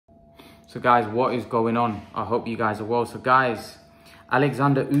So guys, what is going on? I hope you guys are well. So guys,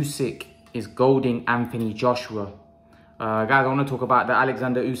 Alexander Usyk is goading Anthony Joshua. Guys, I want to talk about the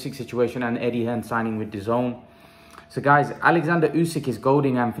Alexander Usyk situation and Eddie Hearn signing with DAZN. So guys, Alexander Usyk is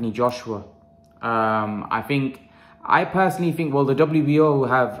goading Anthony Joshua. I personally think, well, the WBO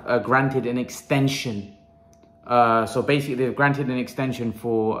have granted an extension. So basically, they've granted an extension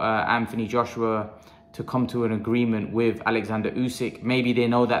for Anthony Joshua to come to an agreement with Alexander Usyk. Maybe they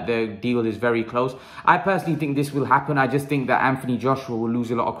know that the deal is very close. I personally think this will happen. I just think that Anthony Joshua will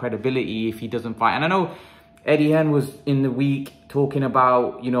lose a lot of credibility if he doesn't fight. And I know Eddie Hearn was in the week talking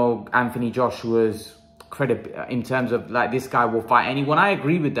about, you know, Anthony Joshua's credit in terms of like, this guy will fight anyone. I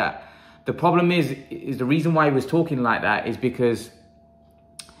agree with that. The problem is the reason why he was talking like that is because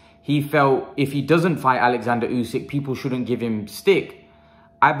he felt if he doesn't fight Alexander Usyk, people shouldn't give him stick.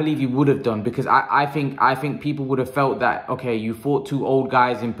 I believe he would have done, because I think people would have felt that, okay, you fought two old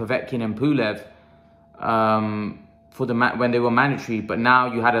guys in Povetkin and Pulev when they were mandatory, but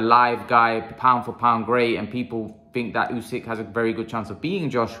now you had a live guy, pound for pound great, and people think that Usyk has a very good chance of beating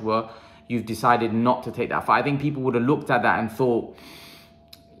Joshua. You've decided not to take that fight. I think people would have looked at that and thought,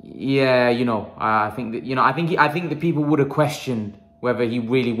 yeah, you know, I think that people would have questioned whether he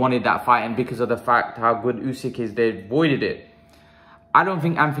really wanted that fight, and because of the fact how good Usyk is, they avoided it. I don't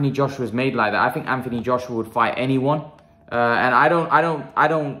think Anthony Joshua is made like that. I think Anthony Joshua would fight anyone, and I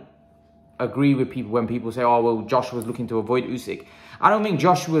don't agree with people when people say, "Oh, well, Joshua's looking to avoid Usyk." I don't think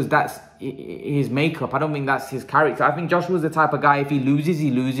that's his makeup. I don't think that's his character. I think Joshua's the type of guy, if he loses, he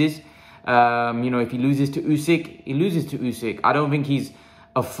loses. You know, if he loses to Usyk, he loses to Usyk. I don't think he's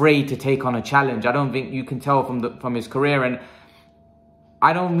afraid to take on a challenge. I don't think you can tell from his career, and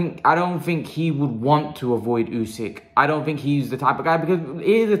I don't think he would want to avoid Usyk. I don't think he's the type of guy, because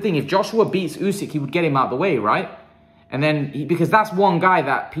here's the thing: if Joshua beats Usyk, he would get him out of the way, right? And then because that's one guy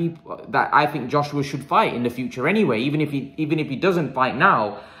that I think Joshua should fight in the future anyway. Even if he doesn't fight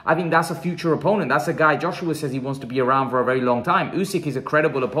now, I think that's a future opponent. That's a guy Joshua says he wants to be around for a very long time. Usyk is a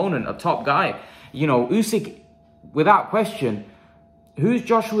credible opponent, a top guy. You know, Usyk, without question. Who's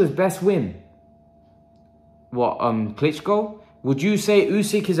Joshua's best win? What, Klitschko? Would you say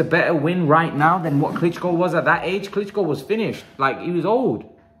Usyk is a better win right now than what Klitschko was at that age? Klitschko was finished. Like, he was old.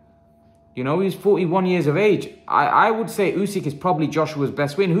 You know, he's 41 years of age. I would say Usyk is probably Joshua's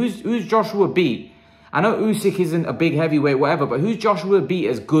best win. Who's Joshua beat? I know Usyk isn't a big heavyweight, whatever, but who's Joshua beat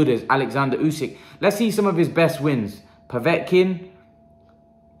as good as Alexander Usyk? Let's see some of his best wins. Povetkin,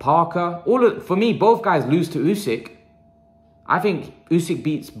 Parker. For me, both guys lose to Usyk. I think Usyk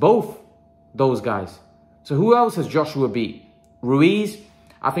beats both those guys. So who else has Joshua beat? Ruiz?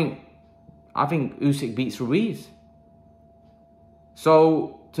 I think Usyk beats Ruiz.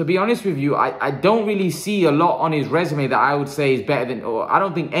 So to be honest with you, I don't really see a lot on his resume that I would say is better than, or I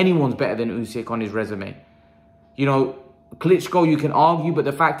don't think anyone's better than Usyk on his resume. You know, Klitschko you can argue, but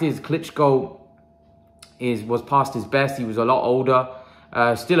the fact is Klitschko was past his best. He was a lot older.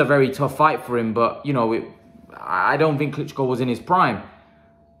 Still a very tough fight for him, but you know, I don't think Klitschko was in his prime.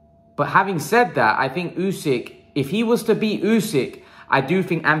 But having said that, I think Usyk, if he was to beat Usyk, I do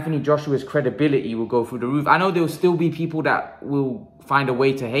think Anthony Joshua's credibility will go through the roof. I know there will still be people that will find a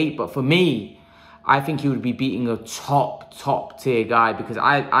way to hate, but for me, I think he would be beating a top tier guy, because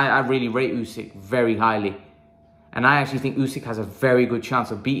I really rate Usyk very highly. And I actually think Usyk has a very good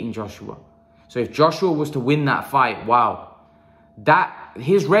chance of beating Joshua. So if Joshua was to win that fight, wow.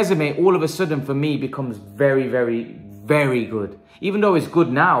 His resume all of a sudden for me becomes very, very, very good. Even though it's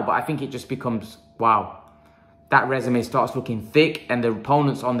good now, but I think it just becomes, wow. That resume starts looking thick, and the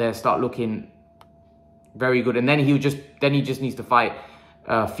opponents on there start looking very good. And then he just needs to fight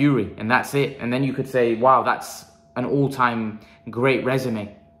Fury, and that's it. And then you could say, wow, that's an all-time great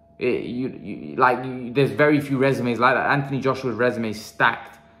resume. There's very few resumes like that. Anthony Joshua's resume is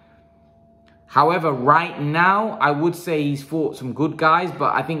stacked. However, right now, I would say he's fought some good guys,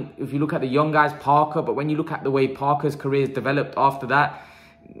 but I think if you look at the young guys, Parker, but when you look at the way Parker's career has developed after that,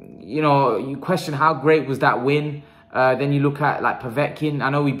 you know, you question how great was that win. Then you look at like Povetkin. I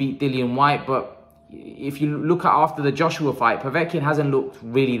know he beat Dillian White, but if you look at after the Joshua fight, Povetkin hasn't looked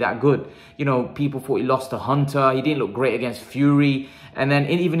really that good. You know, people thought he lost to Hunter. He didn't look great against Fury. And then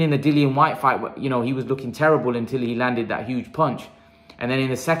even in the Dillian White fight, you know, he was looking terrible until he landed that huge punch. And then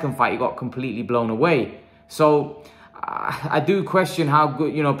in the second fight, he got completely blown away. So I do question how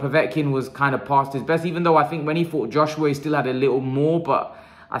good, you know, Povetkin was kind of past his best, even though I think when he fought Joshua, he still had a little more, but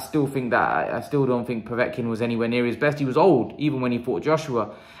I still don't think Povetkin was anywhere near his best. He was old, even when he fought Joshua.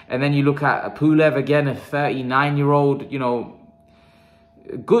 And then you look at Pulev again, a 39-year-old, you know,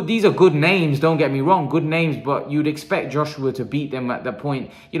 good. These are good names, don't get me wrong, good names, but you'd expect Joshua to beat them at the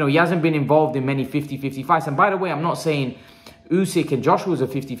point. You know, he hasn't been involved in many 50-50 fights. And by the way, I'm not saying Usyk and Joshua's a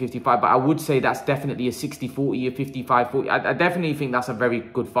 50-50 fight, but I would say that's definitely a 60-40, a 55-40. I definitely think that's a very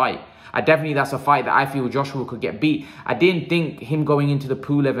good fight. That's a fight that I feel Joshua could get beat. I didn't think him going into the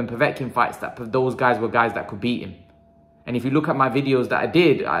Pulev and Povetkin fights that those guys were guys that could beat him. And if you look at my videos that I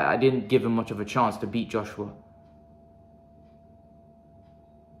did, I didn't give him much of a chance to beat Joshua.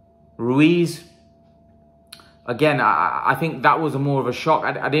 Ruiz, again, I think that was more of a shock.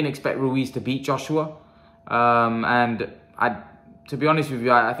 I didn't expect Ruiz to beat Joshua, and to be honest with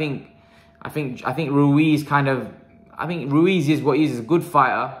you, I think Ruiz Ruiz is what he is, a good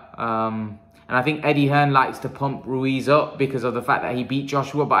fighter, and I think Eddie Hearn likes to pump Ruiz up because of the fact that he beat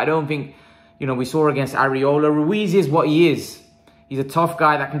Joshua. But I don't think, you know, we saw against Areola, Ruiz is what he is. He's a tough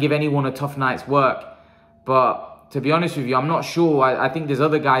guy that can give anyone a tough night's work, but to be honest with you, I'm not sure. I think there's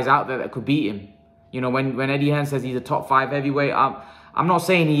other guys out there that could beat him. You know, when Eddie Hearn says he's a top 5 heavyweight, I'm not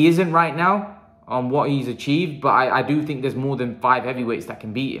saying he isn't right now on what he's achieved, but I do think there's more than 5 heavyweights that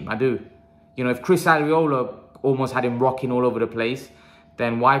can beat him. I do. You know, if Chris Areola almost had him rocking all over the place,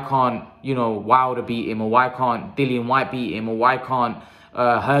 then why can't, you know, Wilder beat him? Or why can't Dillian White beat him? Or why can't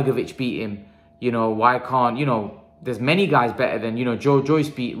Hrgovic beat him? You know, why can't, you know, there's many guys better than, you know, Joe Joyce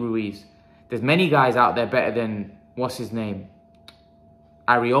beat Ruiz. There's many guys out there better than, what's his name?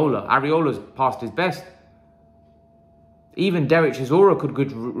 Areola. Areola's past his best. Even Derek Chisora could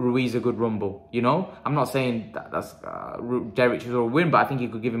give Ruiz a good rumble, you know? I'm not saying that's Derek Chisora win, but I think he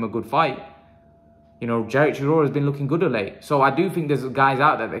could give him a good fight. You know, Derek Chisora has been looking good of late. So I do think there's guys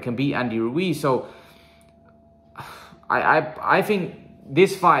out there that can beat Andy Ruiz. So I think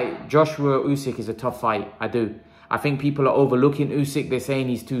this fight, Joshua Usyk, is a tough fight. I do. I think people are overlooking Usyk. They're saying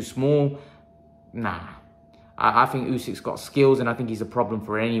he's too small. Nah. I think Usyk's got skills, and I think he's a problem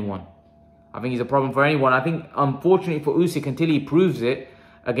for anyone. I think he's a problem for anyone. I think, unfortunately for Usyk, until he proves it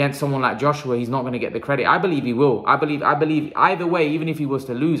against someone like Joshua, he's not going to get the credit. I believe he will. I believe either way, even if he was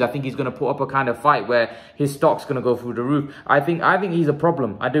to lose, I think he's going to put up a kind of fight where his stock's going to go through the roof. I think he's a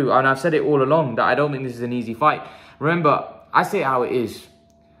problem. I do. And I've said it all along that I don't think this is an easy fight. Remember, I say it how it is.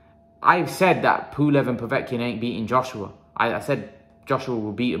 I've said that Pulev and Povetkin ain't beating Joshua. I said Joshua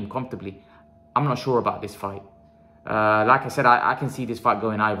will beat him comfortably. I'm not sure about this fight. Like I said, I can see this fight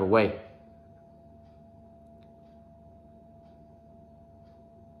going either way.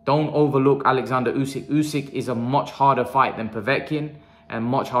 Don't overlook Alexander Usyk. Usyk is a much harder fight than Povetkin and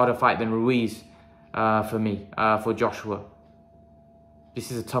much harder fight than Ruiz for me, for Joshua. This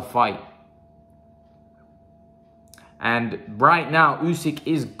is a tough fight. And right now, Usyk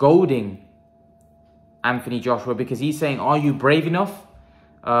is goading Anthony Joshua because he's saying, are you brave enough?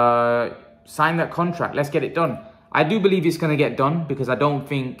 Sign that contract. Let's get it done. I do believe it's going to get done because I don't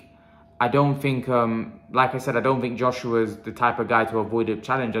think, like I said, I don't think Joshua's the type of guy to avoid a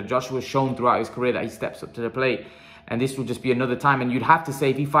challenger. Joshua's shown throughout his career that he steps up to the plate. And this will just be another time. And you'd have to say,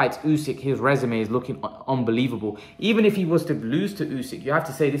 if he fights Usyk, his resume is looking unbelievable. Even if he was to lose to Usyk, you have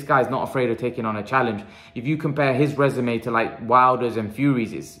to say this guy's not afraid of taking on a challenge. If you compare his resume to like Wilder's and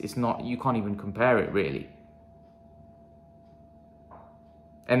Fury's, it's not, you can't even compare it really.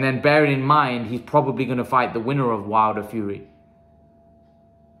 And then bearing in mind, he's probably going to fight the winner of Wilder Fury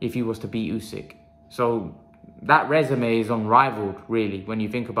if he was to beat Usyk. So that resume is unrivaled, really, when you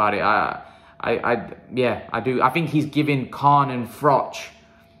think about it. Yeah, I do. I think he's given Khan and Froch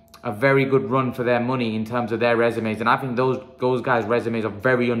a very good run for their money in terms of their resumes. And I think those guys' resumes are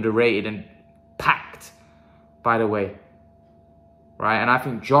very underrated and packed, by the way. Right? And I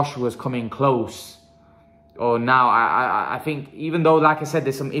think Joshua's coming close. Or now, I think, even though, like I said,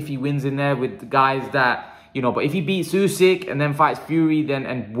 there's some iffy wins in there with the guys that, you know, but if he beats Usyk and then fights Fury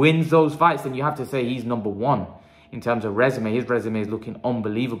and wins those fights, then you have to say he's number one in terms of resume. His resume is looking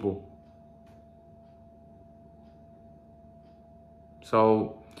unbelievable.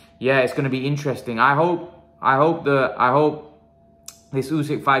 So, yeah, it's going to be interesting. I hope this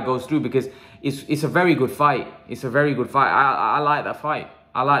Usyk fight goes through because it's a very good fight. It's a very good fight. I like that fight.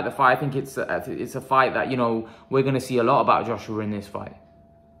 I like the fight. I think it's a fight that, you know, we're going to see a lot about Joshua in this fight.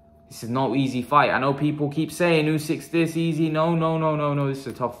 This is no easy fight. I know people keep saying Usyk's this easy. No. This is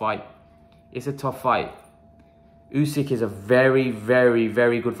a tough fight. It's a tough fight. Usyk is a very, very,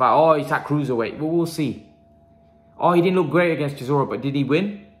 very good fight. Oh, he's at cruiserweight. Well, we'll see. Oh, he didn't look great against Chisora, but did he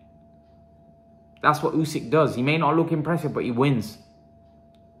win? That's what Usyk does. He may not look impressive, but he wins.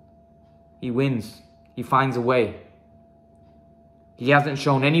 He wins. He finds a way. He hasn't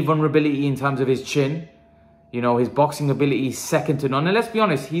shown any vulnerability in terms of his chin. You know, his boxing ability is second to none. And let's be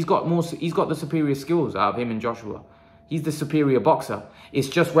honest, he's got the superior skills out of him and Joshua. He's the superior boxer. It's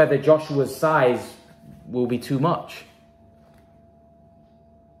just whether Joshua's size will be too much.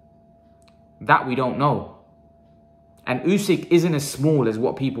 That we don't know. And Usyk isn't as small as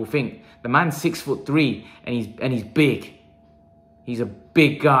what people think. The man's 6'3" and he's big. He's a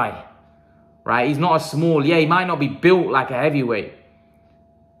big guy, right? He's not a small. Yeah, he might not be built like a heavyweight,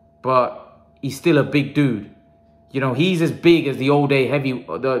 but he's still a big dude. You know, he's as big as the old day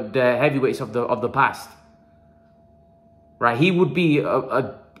the heavyweights of the past, right? He would be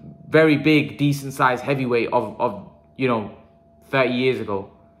a very big, decent sized heavyweight of 30 years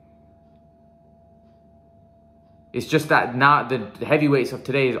ago. It's just that now the heavyweights of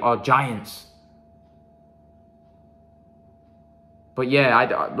today are giants. But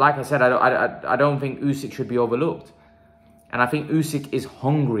yeah, like I said, I don't think Usyk should be overlooked. And I think Usyk is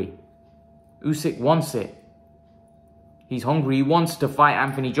hungry. Usyk wants it. He's hungry. He wants to fight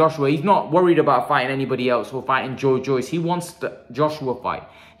Anthony Joshua. He's not worried about fighting anybody else or fighting Joe Joyce. He wants the Joshua fight.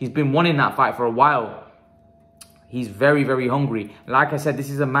 He's been wanting that fight for a while. He's very, very hungry. Like I said, this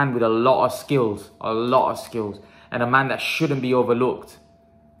is a man with a lot of skills. A lot of skills. And a man that shouldn't be overlooked.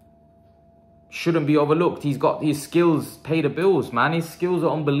 Shouldn't be overlooked. He's got his skills pay the bills, man. His skills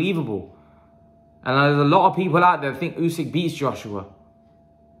are unbelievable. And there's a lot of people out there that think Usyk beats Joshua.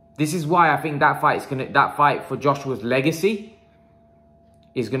 This is why I think that fight for Joshua's legacy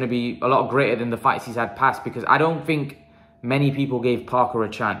is gonna be a lot greater than the fights he's had past, because I don't think many people gave Parker a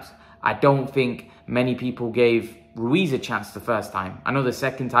chance. I don't think many people gave Ruiz a chance the first time. I know the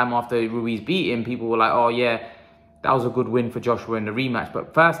second time after Ruiz beat him, people were like, oh yeah, that was a good win for Joshua in the rematch.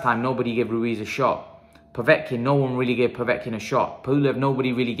 But first time, nobody gave Ruiz a shot. Povetkin, no one really gave Povetkin a shot. Pulev,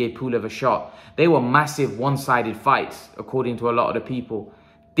 nobody really gave Pulev a shot. They were massive one-sided fights, according to a lot of the people.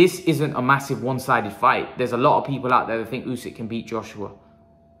 This isn't a massive one-sided fight. There's a lot of people out there that think Usyk can beat Joshua.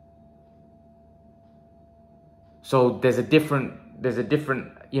 So there's a different,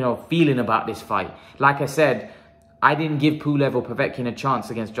 feeling about this fight. Like I said, I didn't give Pulev or Povetkin a chance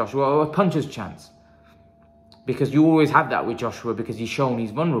against Joshua, or a puncher's chance. Because you always have that with Joshua, because he's shown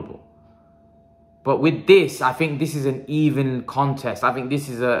he's vulnerable. But with this, I think this is an even contest. I think this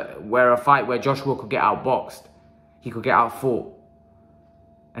is a fight where Joshua could get outboxed. He could get outfought.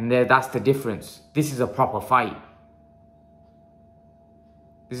 And that's the difference. This is a proper fight.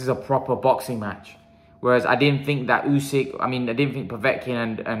 This is a proper boxing match. Whereas I didn't think that Usyk, I didn't think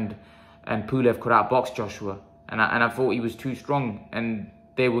Povetkin and Pulev could outbox Joshua. And I thought he was too strong and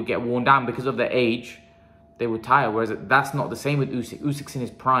they would get worn down because of their age. They were tired, whereas that's not the same with Usyk. Usyk's in his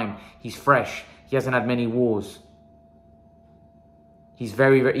prime. He's fresh. He hasn't had many wars. He's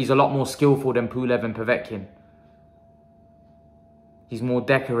he's a lot more skillful than Pulev and Povetkin. He's more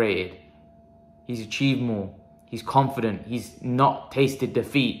decorated. He's achieved more. He's confident. He's not tasted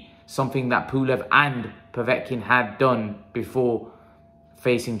defeat. Something that Pulev and Povetkin had done before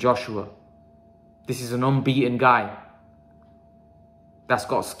facing Joshua. This is an unbeaten guy that's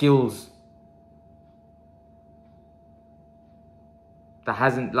got skills. That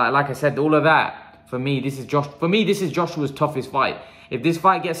hasn't, like I said, all of that, for me, this is Joshua's toughest fight. If this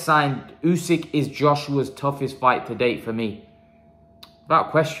fight gets signed, Usyk is Joshua's toughest fight to date for me.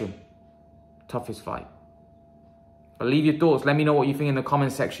 Without question, toughest fight. But leave your thoughts. Let me know what you think in the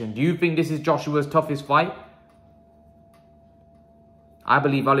comment section. Do you think this is Joshua's toughest fight? I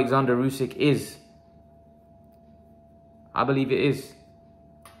believe Alexander Usyk is. I believe it is.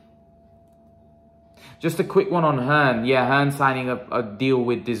 Just a quick one on Hearn. Yeah, Hearn signing a deal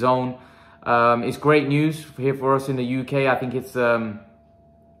with DAZN. It's great news here for us in the UK. I think it's, I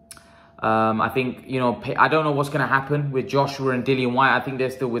don't know what's going to happen with Joshua and Dillian Whyte. I think they're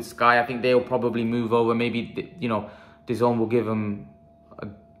still with Sky. I think they'll probably move over. Maybe, DAZN will give them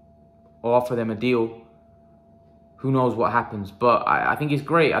or offer them a deal. Who knows what happens? But I think it's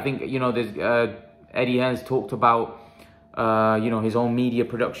great. I think, there's Eddie Hearn's talked about, his own media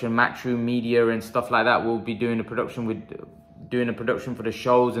production, Matchroom Media and stuff like that. We'll be doing the production for the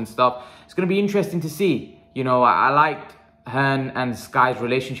shows and stuff. It's going to be interesting to see. I liked Hearn and Sky's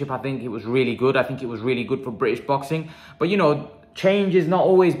relationship. I think it was really good. I think it was really good for British boxing. But, change is not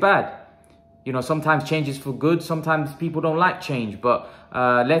always bad. Sometimes change is for good. Sometimes people don't like change. But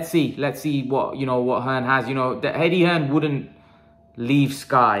let's see what, what Hearn has. Eddie Hearn wouldn't leave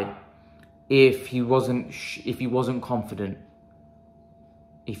Sky if he wasn't confident.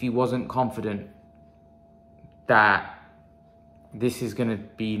 If he wasn't confident that this is going to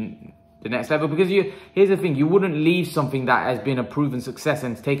be the next level. Because here's the thing, you wouldn't leave something that has been a proven success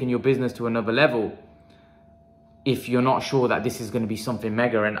and taken your business to another level if you're not sure that this is going to be something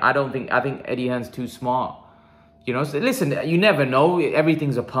mega. And I think Eddie Hearn's too smart. So listen, you never know.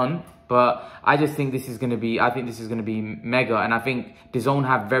 Everything's a punt. But I just think this is going to be, I think this is going to be mega. And I think DAZN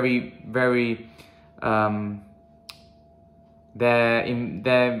have very,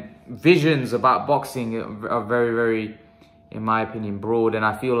 their visions about boxing are very, in my opinion, broad. And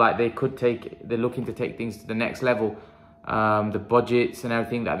I feel like they're looking to take things to the next level. The budgets and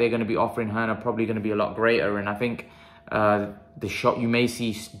everything that they're going to be offering Hearn are probably going to be a lot greater. And I think you may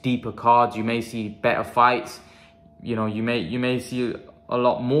see deeper cards, you may see better fights, you know, you may see a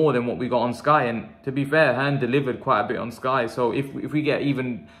lot more than what we got on Sky. And to be fair, Hearn delivered quite a bit on Sky. So if we get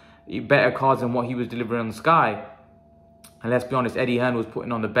even better cards than what he was delivering on Sky, and let's be honest, Eddie Hearn was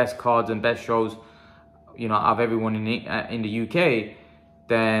putting on the best cards and best shows, you know, out of everyone in the UK,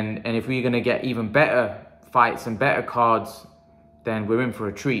 and if we're going to get even better fights and better cards, then we're in for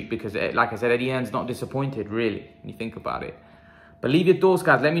a treat. Because like I said, Eddie Hearn's not disappointed, really, when you think about it. But leave your thoughts,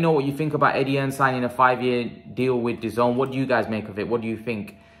 guys. Let me know what you think about Eddie Hearn signing a 5-year deal with DAZN. What do you guys make of it? What do you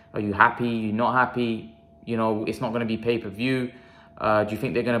think? Are you happy? Are you not happy? You know, it's not going to be pay-per-view. Do you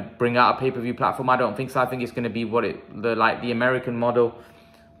think they're going to bring out a pay-per-view platform? I don't think so. I think it's going to be the American model.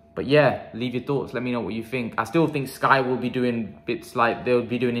 But yeah, leave your thoughts. Let me know what you think. I still think Sky will be doing bits like they'll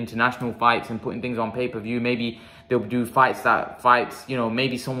be doing international fights and putting things on pay-per-view. Maybe they'll do fights, you know,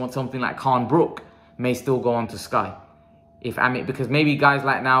 maybe something like Khan Brook may still go on to Sky. Because maybe guys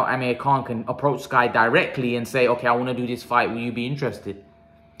like now, Amir Khan can approach Sky directly and say, okay, I want to do this fight. Will you be interested?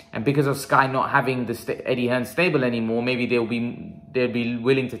 And because of Sky not having the Eddie Hearn stable anymore, maybe they'll be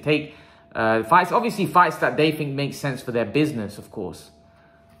willing to take fights. Obviously, fights that they think make sense for their business, of course.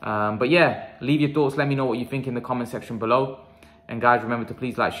 But yeah, leave your thoughts. Let me know what you think in the comment section below. And guys, remember to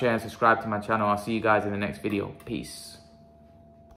please like, share, and subscribe to my channel. I'll see you guys in the next video. Peace.